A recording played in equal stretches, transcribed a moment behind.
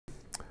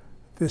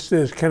This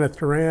is Kenneth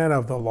Turan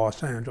of the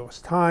Los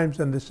Angeles Times,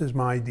 and this is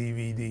my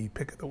DVD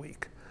Pick of the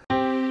Week.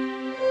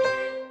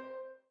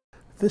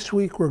 This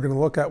week we're going to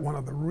look at one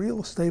of the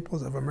real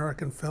staples of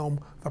American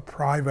film, the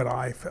private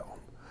eye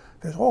film.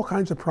 There's all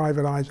kinds of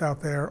private eyes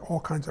out there, all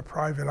kinds of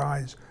private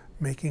eyes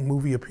making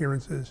movie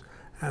appearances,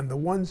 and the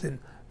ones in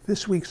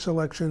this week's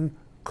selection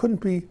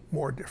couldn't be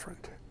more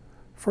different.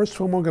 First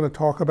film we're going to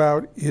talk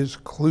about is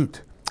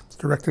Klute. It's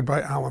directed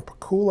by Alan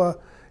Pakula.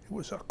 It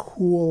was a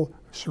cool,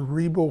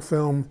 cerebral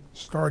film,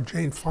 starred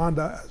Jane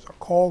Fonda as a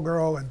call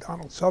girl and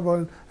Donald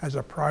Sutherland as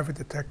a private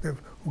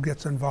detective who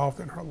gets involved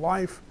in her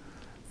life.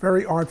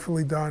 Very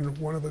artfully done,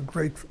 one of the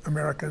great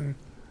American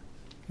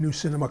new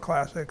cinema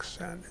classics,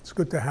 and it's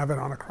good to have it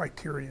on a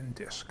Criterion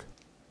disc.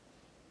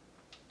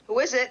 Who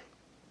is it?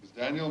 Miss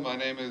Daniel, my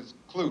name is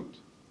Klute.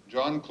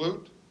 John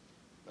Klute.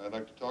 I'd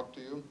like to talk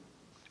to you.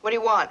 What do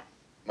you want?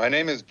 My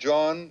name is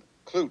John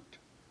Klute.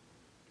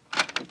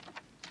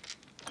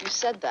 You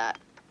said that.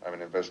 I'm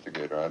an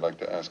investigator. I'd like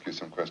to ask you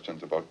some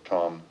questions about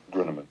Tom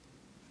Gruneman.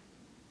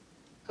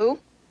 Who?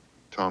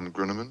 Tom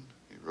Gruneman.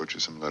 He wrote you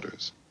some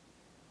letters.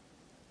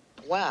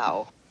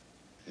 Wow.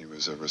 He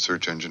was a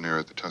research engineer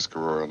at the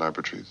Tuscarora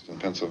Laboratories in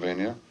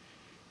Pennsylvania,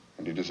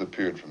 and he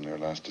disappeared from there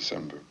last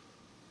December.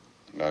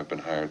 And I've been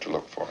hired to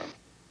look for him.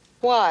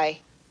 Why?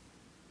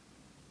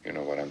 You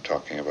know what I'm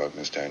talking about,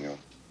 Miss Daniel.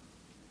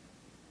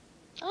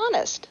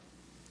 Honest.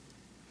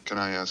 Can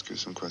I ask you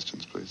some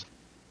questions, please?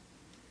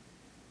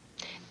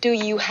 Do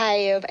you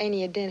have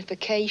any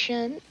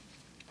identification?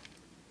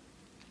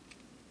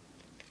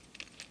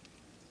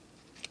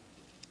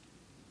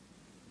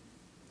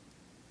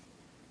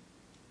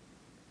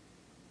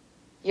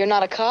 You're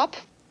not a cop?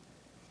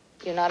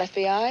 You're not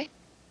FBI?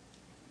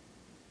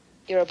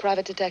 You're a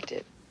private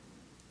detective.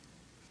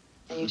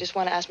 And you just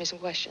want to ask me some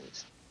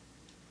questions.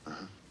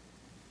 Uh-huh.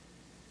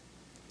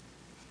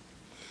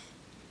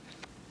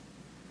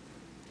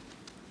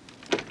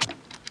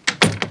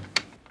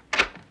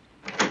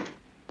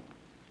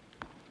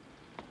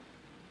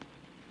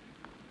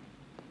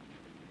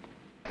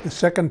 The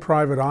second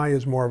private eye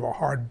is more of a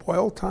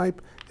hard-boiled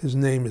type. His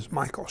name is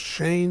Michael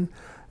Shayne,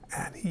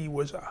 and he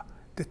was a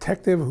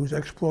detective whose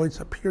exploits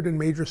appeared in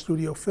major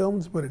studio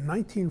films, but in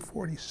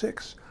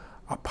 1946,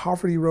 a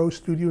Poverty Row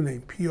studio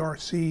named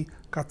PRC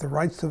got the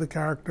rights to the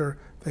character.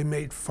 They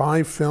made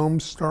 5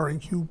 films starring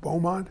Hugh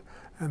Beaumont,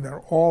 and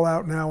they're all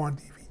out now on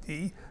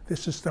DVD.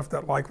 This is stuff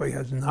that likely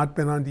has not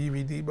been on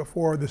DVD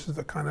before. This is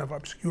the kind of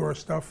obscure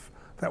stuff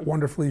that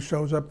wonderfully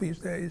shows up these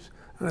days,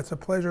 and it's a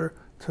pleasure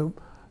to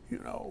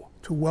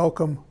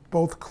welcome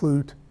both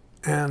Klute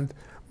and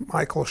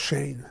Michael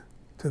Shayne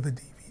to the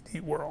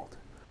DVD world.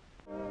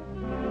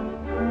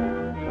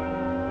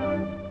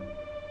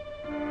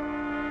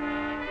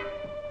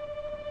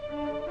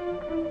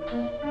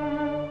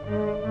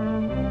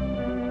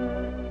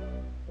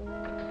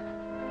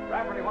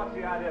 Rafferty, what's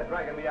the idea of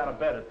dragging me out of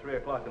bed at 3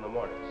 o'clock in the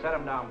morning? Set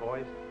him down,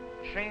 boys.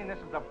 Shayne, this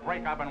is the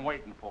break I've been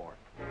waiting for.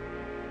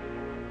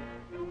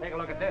 Take a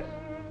look at this.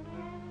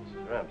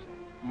 Mrs. Ramsey.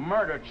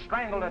 Murdered,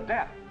 strangled to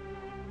death.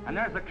 And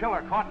there's the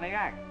killer caught in the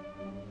act.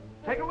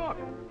 Take a look.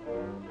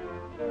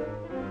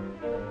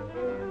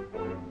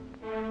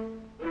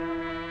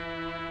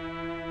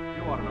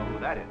 You ought to know who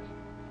that is.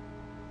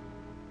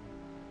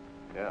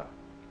 Yeah.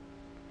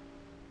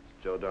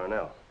 It's Joe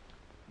Darnell.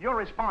 You're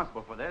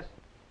responsible for this.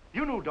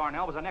 You knew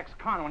Darnell was an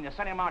ex-con when you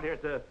sent him out here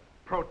to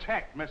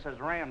protect Mrs.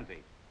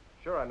 Ramsey.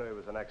 Sure, I knew he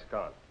was an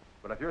ex-con.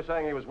 But if you're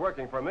saying he was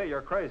working for me,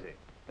 you're crazy.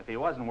 If he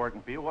wasn't working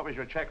for you, what was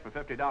your check for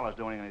 $50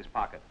 doing in his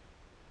pocket?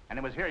 And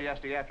he was here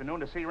yesterday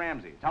afternoon to see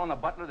Ramsey, telling the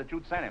butler that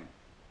you'd sent him.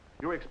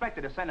 You were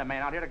expected to send a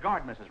man out here to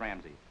guard Mrs.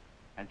 Ramsey.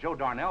 And Joe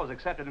Darnell was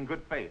accepted in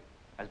good faith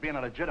as being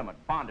a legitimate,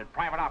 bonded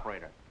private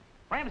operator.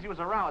 Ramsey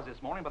was aroused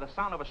this morning by the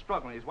sound of a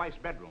struggle in his wife's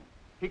bedroom.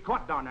 He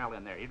caught Darnell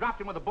in there. He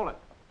dropped him with a bullet.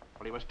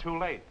 But he was too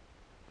late.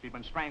 She'd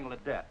been strangled to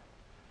death.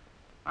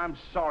 I'm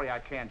sorry I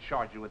can't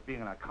charge you with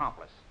being an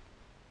accomplice.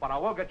 But I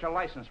will get your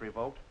license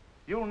revoked.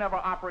 You'll never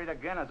operate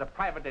again as a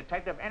private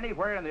detective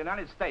anywhere in the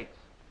United States.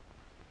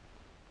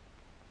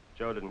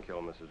 Joe didn't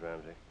kill Mrs.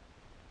 Ramsey.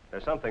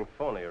 There's something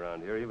phony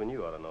around here. Even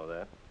you ought to know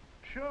that.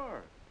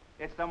 Sure.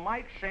 It's the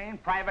Mike Shayne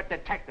Private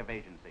Detective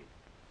Agency.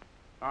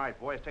 All right,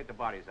 boys, take the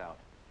bodies out.